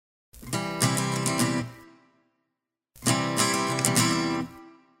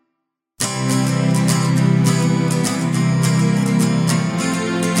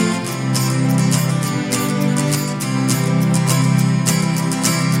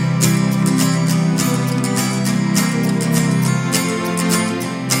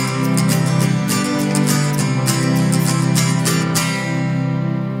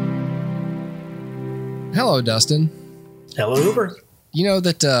Hello, Dustin. Hello, Uber. You know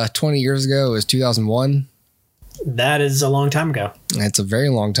that 20 years ago was 2001? That is a long time ago. It's a very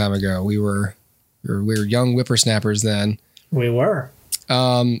long time ago. We were young whippersnappers then. We were.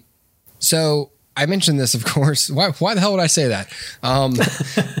 So I mentioned this, of course. Why the hell would I say that?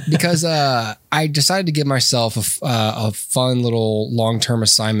 Because I decided to give myself a fun little long-term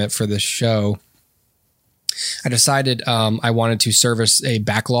assignment for this show. I decided I wanted to service a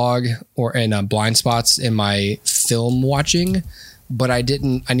backlog and blind spots in my film watching, but I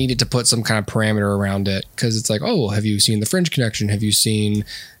needed to put some kind of parameter around it because it's like, oh, have you seen The French Connection? Have you seen,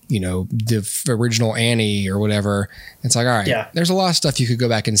 the original Annie or whatever? It's like, all right, There's a lot of stuff you could go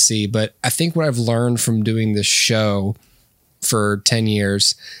back and see, but I think what I've learned from doing this show for 10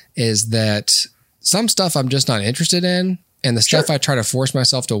 years is that some stuff I'm just not interested in. And the stuff I try to force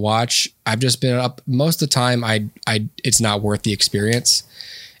myself to watch, I've just been up most of the time. It's not worth the experience.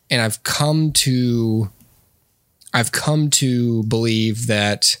 And I've come to believe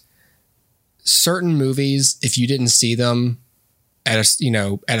that certain movies, if you didn't see them at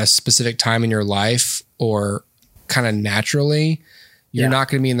a specific time in your life or kind of naturally, you're not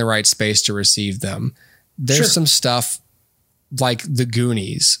going to be in the right space to receive them. There's some stuff like The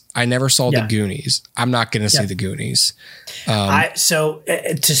Goonies. I never saw The Goonies. I'm not going to see The Goonies. So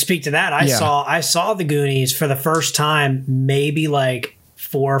to speak to that, I saw The Goonies for the first time maybe like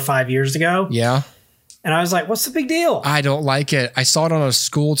 4 or 5 years ago. Yeah. And I was like, what's the big deal? I don't like it. I saw it on a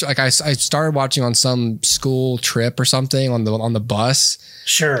school. I started watching on some school trip or something on the bus.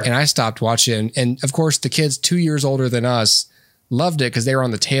 Sure. And I stopped watching. And of course, the kids 2 years older than us loved it because they were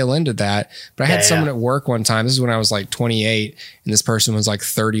on the tail end of that. But I had someone at work one time. This is when I was like 28 and this person was like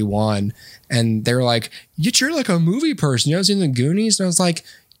 31. And they were like, you're like a movie person. You haven't seen The Goonies? And I was like,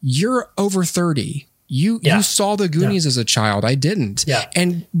 you're over 30. You saw The Goonies as a child. I didn't. Yeah.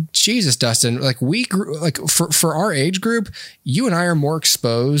 And Jesus, Dustin, like we grew, like for our age group, you and I are more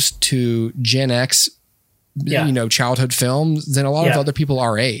exposed to Gen X, childhood films than a lot of other people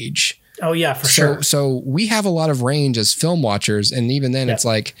our age. Oh yeah, for sure. So we have a lot of range as film watchers. And even then it's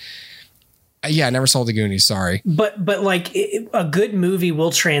like, I never saw The Goonies. Sorry. But like a good movie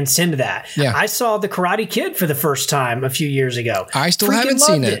will transcend that. Yeah. I saw The Karate Kid for the first time a few years ago. I still haven't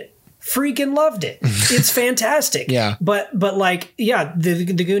seen it. Freaking loved it. It's fantastic. Yeah. But like,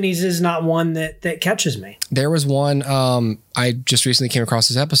 the Goonies is not one that catches me. There was one, I just recently came across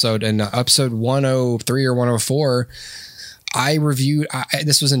this episode, and episode 103 or 104, I reviewed,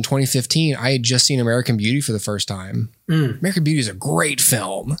 this was in 2015. I had just seen American Beauty for the first time. American Beauty is a great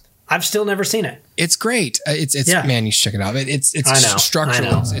film. I've still never seen it. It's great. It's man, you should check it out. It's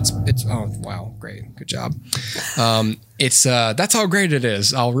structural. It's oh wow, great, good job. It's that's how great it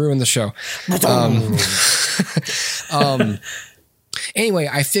is. I'll ruin the show. Anyway,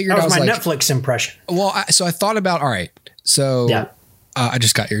 I figured that was my like, Netflix impression. Well, so I thought about so I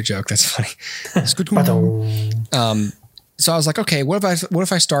just got your joke. That's funny. It's good. So I was like, okay, what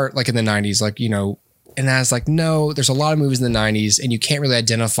if I start like in the 90s, like And I was like, no, there's a lot of movies in the 90s and you can't really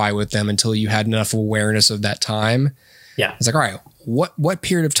identify with them until you had enough awareness of that time. Yeah. I was like, all right, what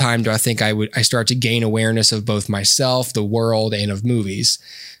period of time do I think I start to gain awareness of both myself, the world, and of movies?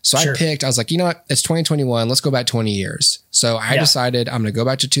 So I was like, you know what? It's 2021. Let's go back 20 years. So I decided I'm going to go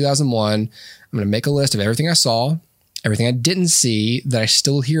back to 2001. I'm going to make a list of everything I saw, everything I didn't see that I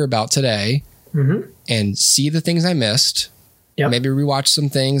still hear about today, and see the things I missed. Yep. Maybe rewatch some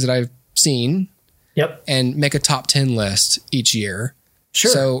things that I've seen. Yep. And make a top 10 list each year.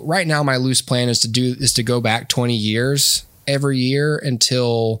 Sure. So right now my loose plan is to go back 20 years every year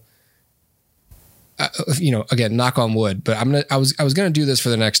until, again, knock on wood, but I was going to do this for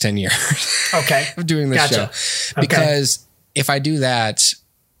the next 10 years. Okay. Of doing this show. Because if I do that,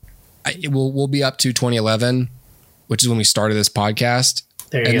 we'll be up to 2011, which is when we started this podcast.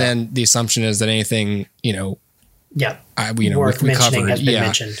 Then the assumption is that anything, worth we mentioning covered. Has been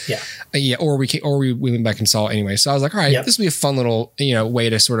mentioned. Or we went back and saw it anyway. So I was like, all right, this will be a fun little way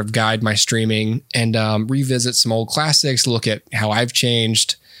to sort of guide my streaming and revisit some old classics, look at how I've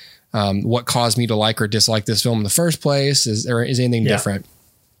changed, what caused me to like or dislike this film in the first place. Is anything different?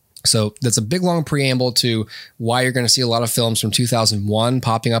 So that's a big long preamble to why you're going to see a lot of films from 2001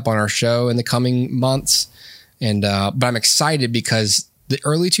 popping up on our show in the coming months. And but I'm excited because the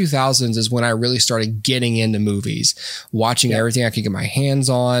early 2000s is when I really started getting into movies, watching everything I could get my hands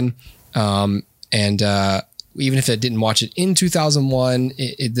on. And even if I didn't watch it in 2001,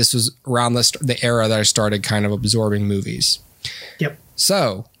 this was around the era that I started kind of absorbing movies. Yep.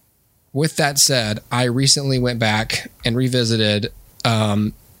 So with that said, I recently went back and revisited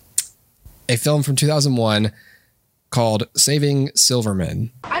a film from 2001 called Saving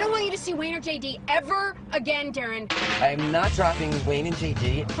Silverman. I don't want you to see Wayne or JD ever again, Darren. I'm not dropping Wayne and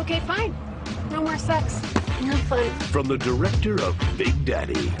JD. Okay, fine. No more sex. No fun. From the director of Big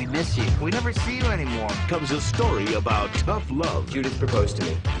Daddy. We miss you. We never see you anymore. Comes a story about tough love. Judith proposed to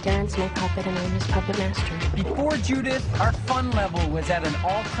me. Darren's my puppet and I'm his puppet master. Before Judith, our fun level was at an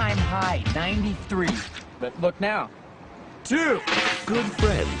all-time high, 93. But look now. 2. Good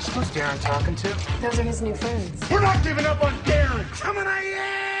friends. Who's Darren talking to? Those are his new friends. We're not giving up on Darren. Coming at you.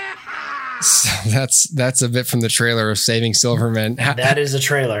 So that's a bit from the trailer of Saving Silverman. That is a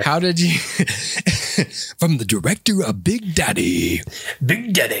trailer. How did you from the director of Big Daddy?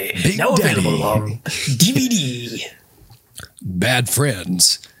 Big Daddy. Now available on DVD. Bad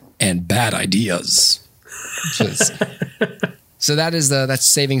Friends and Bad Ideas. So that's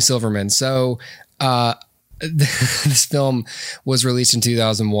Saving Silverman. So this film was released in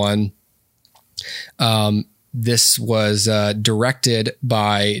 2001. This was directed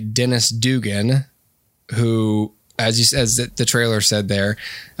by Dennis Dugan, who, as the trailer said there,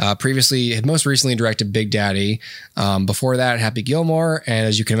 had most recently directed Big Daddy. Before that, Happy Gilmore. And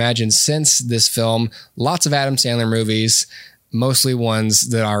as you can imagine, since this film, lots of Adam Sandler movies, mostly ones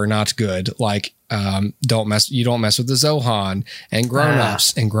that are not good, like Don't Mess with the Zohan and Grown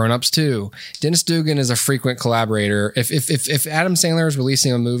Ups and Grown Ups 2. Dennis Dugan is a frequent collaborator. If Adam Sandler is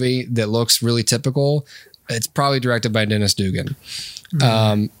releasing a movie that looks really typical, it's probably directed by Dennis Dugan.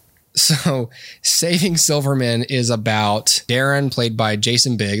 So Saving Silverman is about Darren, played by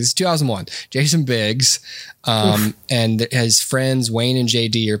Jason Biggs. It's 2001. Jason Biggs and his friends Wayne and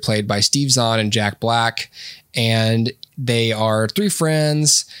JD are played by Steve Zahn and Jack Black. And they are 3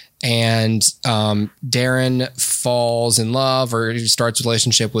 friends. And Darren falls in love, or starts a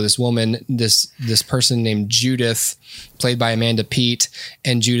relationship with this woman, this person named Judith, played by Amanda Peet.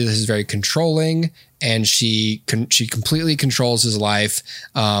 And Judith is very controlling, and she completely controls his life.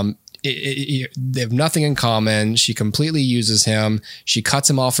 They have nothing in common. She completely uses him. She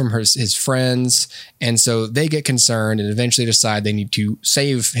cuts him off from his friends. And so they get concerned and eventually decide they need to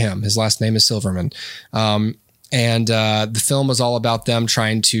save him. His last name is Silverman. And the film is all about them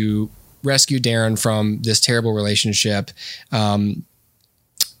trying to rescue Darren from this terrible relationship, up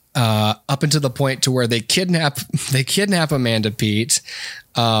until the point to where they kidnap Amanda Peet.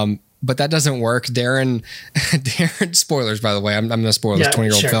 But that doesn't work. Darren, spoilers, by the way. I'm going to spoil this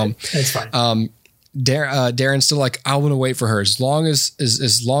 20-year-old film. It's fine. Darren's still like, I want to wait for her. As long as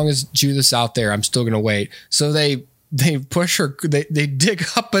Judith's out there, I'm still going to wait. So they push her. They dig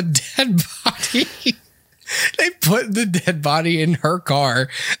up a dead body. They put the dead body in her car.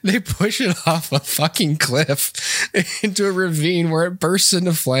 They push it off a fucking cliff into a ravine where it bursts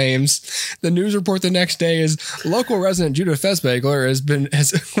into flames. The news report the next day is local resident Judith Fesbagler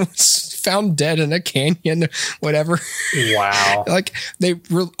has found dead in a canyon, whatever. Wow. Like they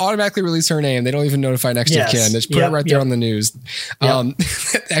automatically release her name. They don't even notify next of kin. They just put it right there on the news.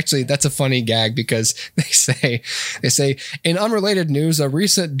 Actually, that's a funny gag because they say in unrelated news, a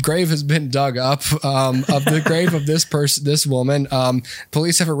recent grave has been dug up of the grave of this woman.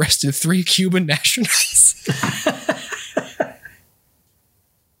 Police have arrested 3 Cuban nationals.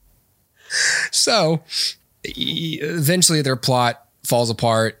 So eventually their plot falls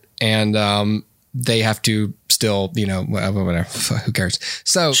apart, and they have to still, whatever, who cares?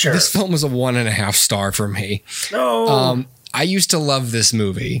 So This film was a 1.5 star for me. No. I used to love this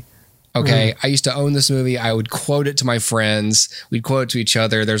movie. Okay. I used to own this movie. I would quote it to my friends. We'd quote it to each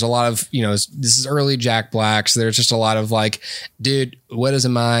other. There's a lot of, this is early Jack Black. So there's just a lot of like, dude, what does a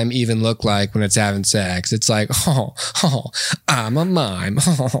mime even look like when it's having sex? It's like, I'm a mime.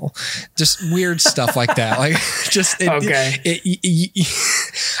 Just weird stuff like that. Like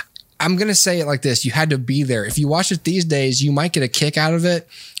I'm going to say it like this. You had to be there. If you watch it these days, you might get a kick out of it.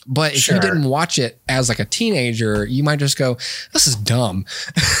 But if you didn't watch it as like a teenager, you might just go, this is dumb.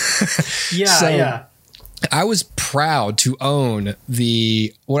 I was proud to own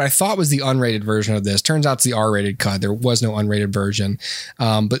what I thought was the unrated version of this. Turns out it's the R-rated cut. There was no unrated version.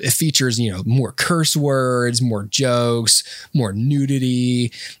 But it features, more curse words, more jokes, more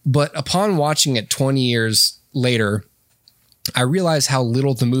nudity. But upon watching it 20 years later, I realized how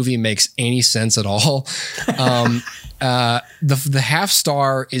little the movie makes any sense at all. The half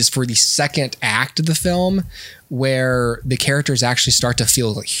star is for the second act of the film, where the characters actually start to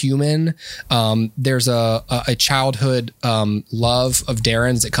feel human. There's a childhood love of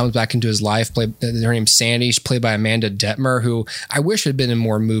Darren's that comes back into his life. Her name's Sandy. She's played by Amanda Detmer, who I wish had been in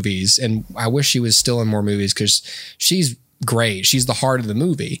more movies, and I wish she was still in more movies because she's great. She's the heart of the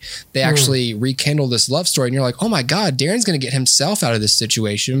movie. They actually rekindle this love story, and you're like, oh my God, Darren's going to get himself out of this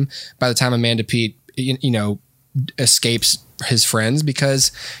situation by the time Amanda Peet, escapes his friends,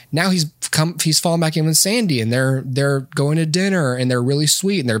 because now he's fallen back in with Sandy, and they're going to dinner, and they're really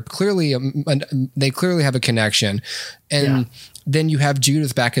sweet, and they clearly have a connection. And then you have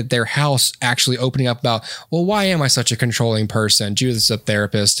Judith back at their house actually opening up about, well, why am I such a controlling person? Judith's a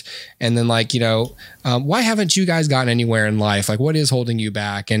therapist. And then like, why haven't you guys gotten anywhere in life? Like, what is holding you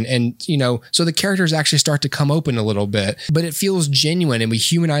back? And so the characters actually start to come open a little bit, but it feels genuine, and we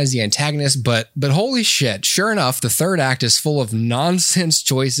humanize the antagonist. But holy shit, sure enough, the third act is full of nonsense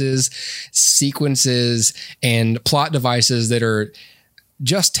choices, sequences, and plot devices that are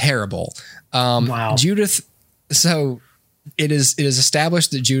just terrible. Wow. Judith. So it is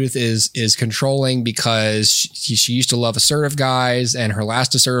established that Judith is controlling because she used to love assertive guys, and her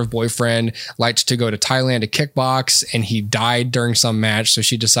last assertive boyfriend liked to go to Thailand to kickbox, and he died during some match. So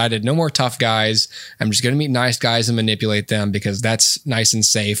she decided, no more tough guys. I'm just going to meet nice guys and manipulate them because that's nice and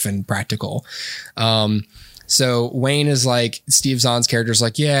safe and practical. So Wayne is like, Steve Zahn's character is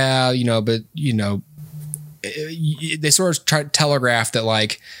like, yeah, but they sort of try to telegraph that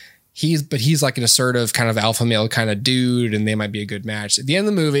like, he's like an assertive kind of alpha male kind of dude, and they might be a good match. At the end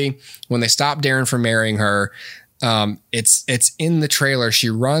of the movie, when they stop Darren from marrying her, it's in the trailer. She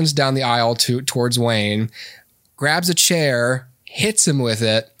runs down the aisle towards Wayne, grabs a chair, hits him with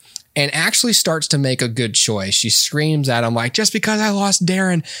it, and actually starts to make a good choice. She screams at him like, just because I lost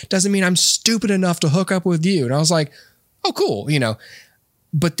Darren doesn't mean I'm stupid enough to hook up with you. And I was like, oh, cool.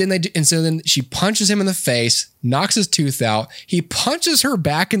 But then then she punches him in the face, knocks his tooth out. He punches her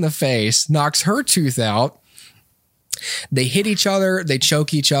back in the face, knocks her tooth out. They hit each other, they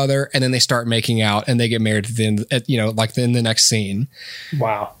choke each other, and then they start making out, and they get married in the next scene.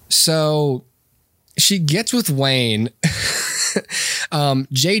 Wow. So she gets with Wayne.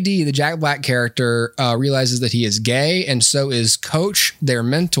 JD, the Jack Black character, realizes that he is gay, and so is Coach, their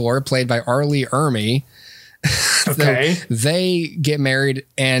mentor, played by Arlie Ermy. Okay. They get married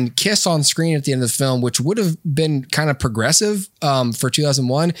and kiss on screen at the end of the film, which would have been kind of progressive for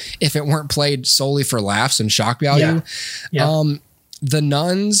 2001 if it weren't played solely for laughs and shock value. Yeah. The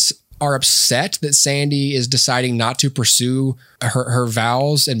nuns are upset that Sandy is deciding not to pursue her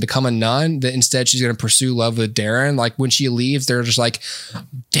vows and become a nun, that instead she's going to pursue love with Darren. Like when she leaves, they're just like,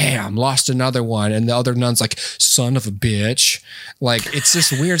 damn, lost another one. And the other nun's like, son of a bitch. Like, it's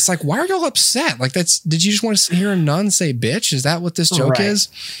just weird. It's like, why are y'all upset? Like did you just want to hear a nun say bitch? Is that what this joke is?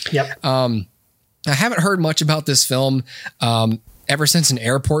 Yep. I haven't heard much about this film ever since an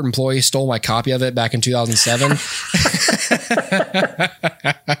airport employee stole my copy of it back in 2007.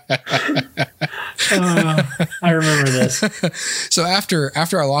 I remember this. So after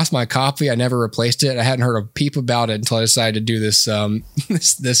I lost my copy, I never replaced it. I hadn't heard a peep about it until I decided to do this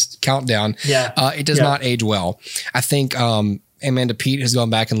this countdown. Yeah. It does not age well. I think Amanda Peet has gone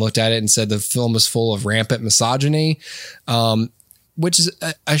back and looked at it and said the film is full of rampant misogyny. Which is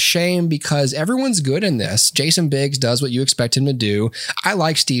a shame because everyone's good in this. Jason Biggs does what you expect him to do. I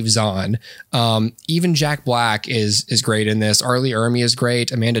like Steve Zahn. Even Jack Black is great in this. Arlie Ermy is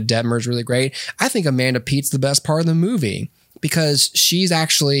great. Amanda Detmer is really great. I think Amanda Peet's the best part of the movie because she's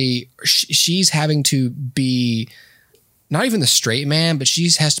having to be not even the straight man, but she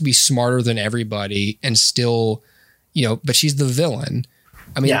has to be smarter than everybody and still, but she's the villain.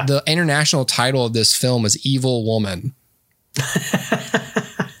 I mean, the international title of this film is Evil Woman.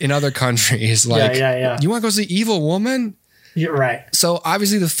 In other countries, like, you want to go see Evil Woman? You're right. So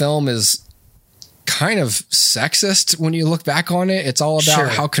obviously the film is kind of sexist when you look back on it. It's all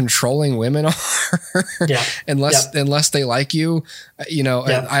about how controlling women are. Unless they like you,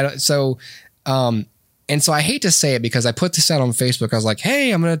 And so I hate to say it because I put this out on Facebook. I was like,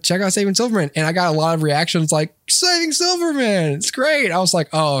 hey, I'm going to check out Saving Silverman. And I got a lot of reactions like, Saving Silverman, it's great. I was like,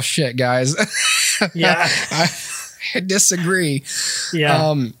 oh shit, guys. Yeah. I disagree.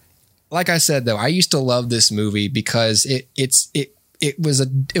 Yeah. Like I said, though, I used to love this movie because it was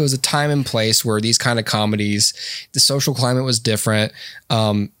a time and place where these kind of comedies, the social climate was different.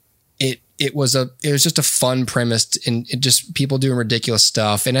 It was just a fun premise and just people doing ridiculous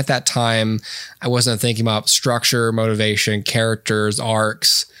stuff. And at that time, I wasn't thinking about structure, motivation, characters,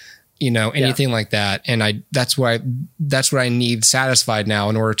 arcs, anything like that. And that's what I need satisfied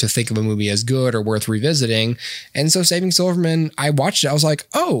now in order to think of a movie as good or worth revisiting. And so Saving Silverman, I watched it. I was like,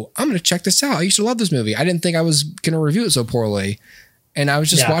 oh, I'm going to check this out. I used to love this movie. I didn't think I was going to review it so poorly. And I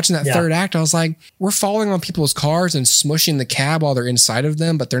was just watching that third act. I was like, we're falling on people's cars and smushing the cab while they're inside of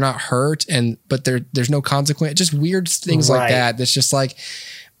them, but they're not hurt. But there's no consequence. Just weird things like that. That's just like,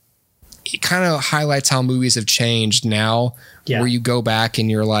 it kind of highlights how movies have changed now, where you go back and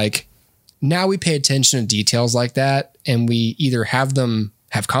you're like, now we pay attention to details like that, and we either have them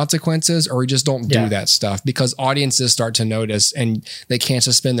have consequences, or we just don't do that stuff because audiences start to notice and they can't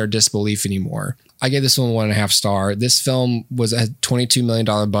suspend their disbelief anymore. I gave this one 1.5 star. This film was a $22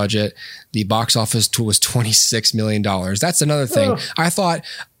 million budget. The box office was $26 million. That's another thing. I thought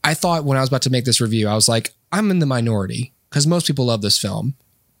when I was about to make this review, I was like, I'm in the minority because most people love this film.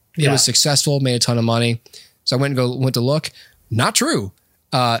 It was successful, made a ton of money. So I went to look. Not true.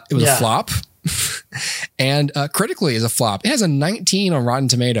 It was a flop. And critically is a flop. It has a 19 on Rotten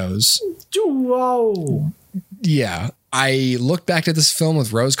Tomatoes. Whoa. Yeah. I looked back at this film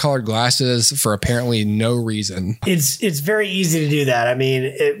with rose-colored glasses for apparently no reason. It's very easy to do that. I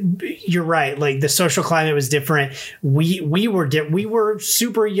mean, you're right. Like the social climate was different. We were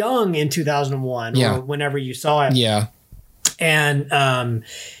super young in 2001 or whenever you saw it. Yeah. And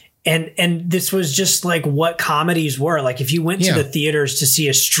this was just like what comedies were. Like if you went to the theaters to see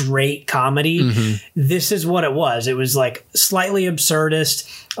a straight comedy, this is what it was. It was like slightly absurdist,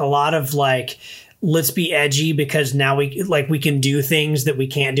 a lot of like, let's be edgy because now we can do things that we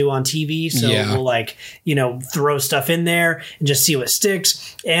can't do on TV. So we'll like, throw stuff in there and just see what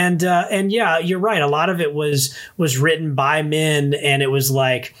sticks. And yeah, you're right. A lot of it was written by men, and it was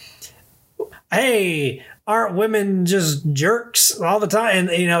like, hey, aren't women just jerks all the time? And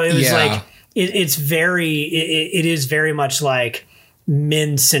it was like it is very much like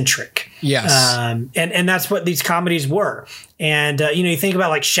men centric. Yes. And that's what these comedies were. And you think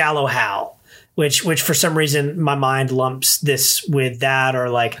about like Shallow Hal, which for some reason my mind lumps this with that, or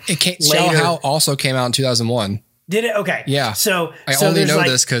like Shallow Hal also came out in 2001. Did it? Okay. Yeah. So I only know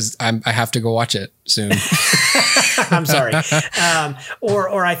this because I have to go watch it soon. I'm sorry.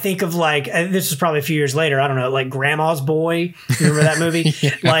 Or I think of like, this was probably a few years later. I don't know, like Grandma's Boy. Remember that movie?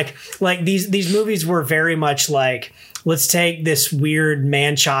 Like these movies were very much like, let's take this weird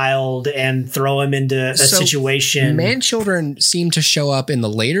man-child and throw him into a situation. Man-children seem to show up in the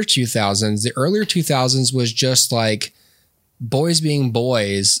later 2000s. The earlier 2000s was just like boys being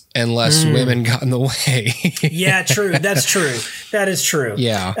boys unless women got in the way. Yeah, true. That's true. That is true.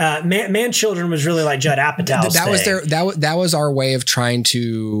 Yeah. Man-children was really like Judd Apatow's thing. That was our way of trying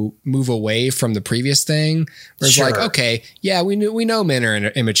to move away from the previous thing. Where it's like, okay, yeah, we know men are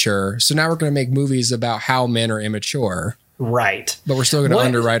immature, so now we're going to make movies about how men are immature. Right. But we're still going to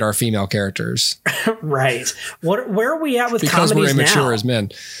underwrite our female characters. Right. Where are we at with because comedies now? Because we're immature as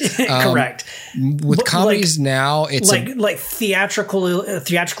men. Correct. With comedies now, it's like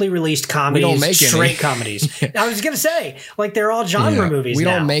theatrically released comedies. We don't make straight comedies. I was going to say, like they're all genre movies. We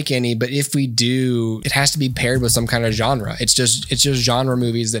now. don't make any, but if we do, it has to be paired with some kind of genre. It's just genre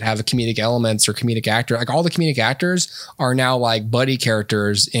movies that have comedic elements or comedic actor. Like all the comedic actors are now like buddy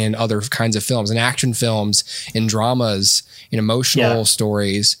characters in other kinds of films, in action films, in dramas, in emotional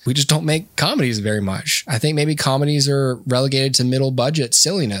stories. We just don't make comedies very much. I think maybe comedies are relegated to middle budget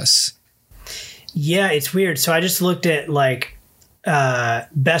silliness. Yeah, it's weird. So I just looked at like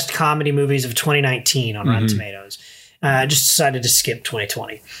best comedy movies of 2019 on Rotten Tomatoes. I just decided to skip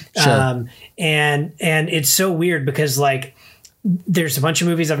 2020. Sure. And it's so weird because like there's a bunch of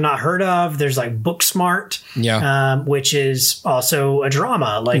movies I've not heard of. There's like Booksmart, which is also a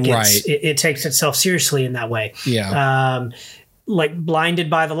drama. Like it takes itself seriously in that way. Yeah. Like Blinded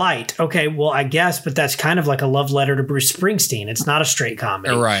by the Light. Okay, well, I guess, but that's kind of like a love letter to Bruce Springsteen. It's not a straight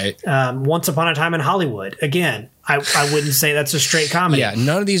comedy. Right. Once Upon a Time in Hollywood. Again, I wouldn't say that's a straight comedy. Yeah,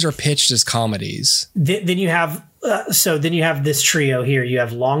 none of these are pitched as comedies. Then you have then you have this trio here. You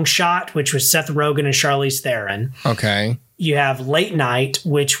have Long Shot, which was Seth Rogen and Charlize Theron. Okay. You have Late Night,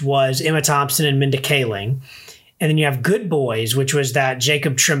 which was Emma Thompson and Mindy Kaling. And then you have Good Boys, which was that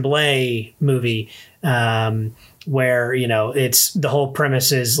Jacob Tremblay movie where, it's the whole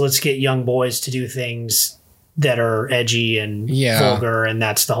premise is let's get young boys to do things that are edgy and vulgar, and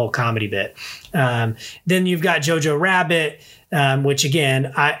that's the whole comedy bit. Then you've got Jojo Rabbit, which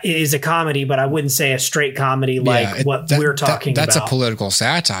again is a comedy, but I wouldn't say a straight comedy like we're talking about. That's a political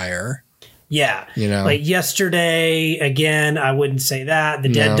satire. Yeah. Like Yesterday, again, I wouldn't say that. The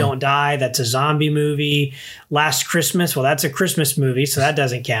Dead Don't Die, that's a zombie movie. Last Christmas, well, that's a Christmas movie, so that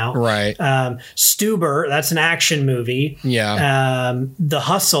doesn't count. Right. Stuber, that's an action movie. Yeah. The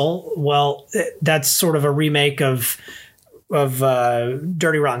Hustle, well, that's sort of a remake of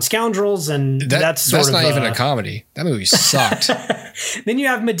Dirty Rotten Scoundrels, and that's not even a comedy. That movie sucked. Then you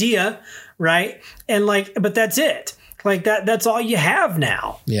have Medea, right? And but that's it. Like that's all you have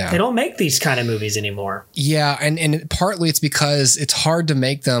now. Yeah. They don't make these kind of movies anymore. Yeah. And partly it's because it's hard to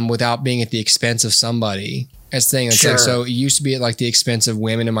make them without being at the expense of somebody. As thing. It's like, so it used to be at like the expense of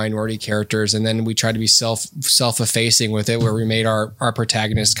women and minority characters. And then we tried to be self-effacing with it, where we made our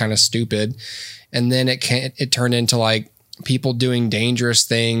protagonist kind of stupid. And then it turned into like people doing dangerous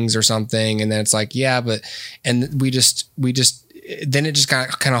things or something. And then it's like, yeah, but, and we just, then it just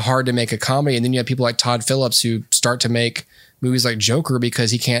got kind of hard to make a comedy. And then you have people like Todd Phillips who start to make movies like Joker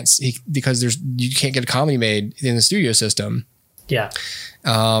because you can't get a comedy made in the studio system. Yeah.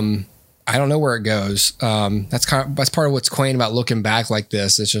 I don't know where it goes. That's part of what's quaint about looking back like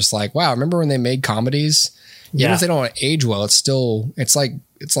this. It's just like, wow, remember when they made comedies? Even if they don't age well, it's like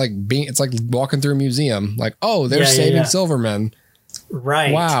walking through a museum. Like, oh, they're saving Silverman.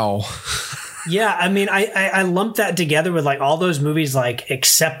 Right. Wow. Yeah, I mean, I lumped that together with like all those movies like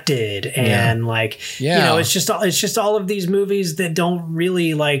Accepted and you know, it's just all of these movies that don't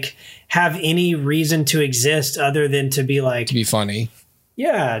really like have any reason to exist other than to be funny.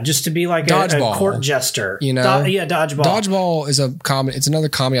 Yeah, just to be like a court jester. You know, Dodgeball. Dodgeball is a comedy. It's another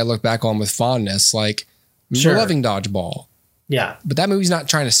comedy I look back on with fondness. Like, we're loving Dodgeball. Yeah, but that movie's not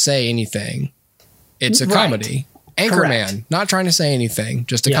trying to say anything. It's a comedy. Anchorman, not trying to say anything,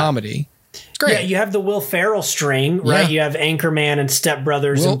 just a comedy. It's great. Yeah, you have the Will Ferrell string, right? You have Anchorman and Step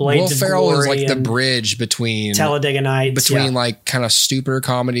Brothers and Blades of Glory. Will Ferrell is like the bridge between Talladega Nights, between like kind of stupider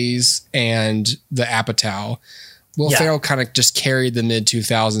comedies and the Apatow. Will Ferrell kind of just carried the mid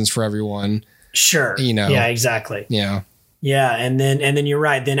 2000s for everyone. Sure, you know. Yeah, exactly. Yeah, yeah, and then you're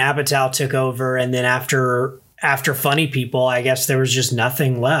right. Then Apatow took over, and then after Funny People, I guess there was just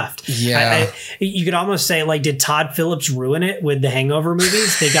nothing left. Yeah. You could almost say, like, did Todd Phillips ruin it with the Hangover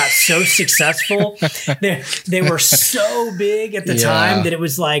movies? They got so successful. They were so big at the time that it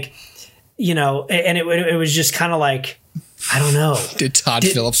was like, you know, and it was just kind of like, I don't know. Did Todd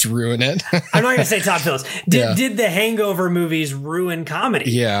Phillips ruin it? I'm not going to say Todd Phillips. Did the Hangover movies ruin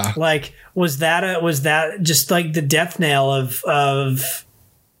comedy? Yeah. Like, was that just like the death knell of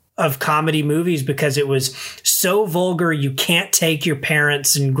comedy movies because it was so vulgar you can't take your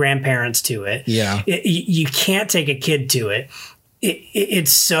parents and grandparents to it. Yeah. You can't take a kid to it.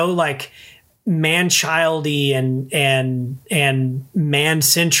 It's so like man-childy and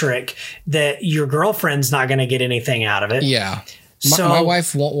man-centric that your girlfriend's not going to get anything out of it. Yeah. My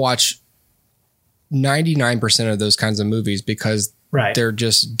wife won't watch 99% of those kinds of movies because they're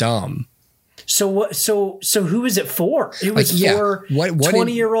just dumb. So what? So who is it for? It was for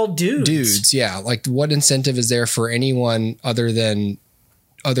 20-year-old dudes. Dudes, yeah. Like, what incentive is there for anyone other than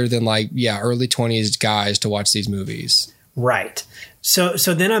like early 20s guys to watch these movies? Right. So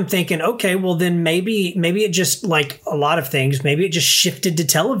then I'm thinking, okay, well then maybe it just, like a lot of things, maybe it just shifted to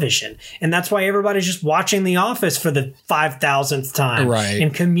television, and that's why everybody's just watching The Office for the 5,000th time, right?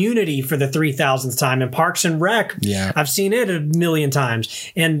 And Community for the 3,000th time, and Parks and Rec. Yeah, I've seen it a million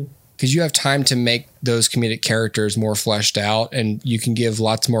times, and because you have time to make those comedic characters more fleshed out, and you can give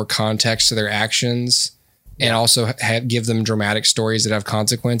lots more context to their actions, and also give them dramatic stories that have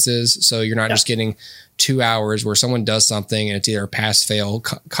consequences. So you're not just getting 2 hours where someone does something and it's either pass fail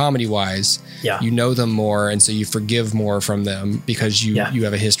comedy wise. Yeah. You know them more, and so you forgive more from them because you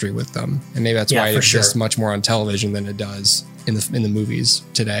have a history with them, and maybe that's why it exists much more on television than it does in the movies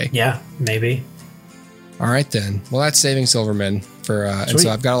today. Yeah, maybe. All right then. Well, that's Saving Silverman for, and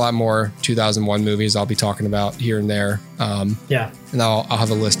so I've got a lot more 2001 movies I'll be talking about here and there. And I'll have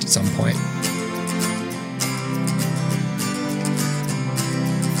a list at some point.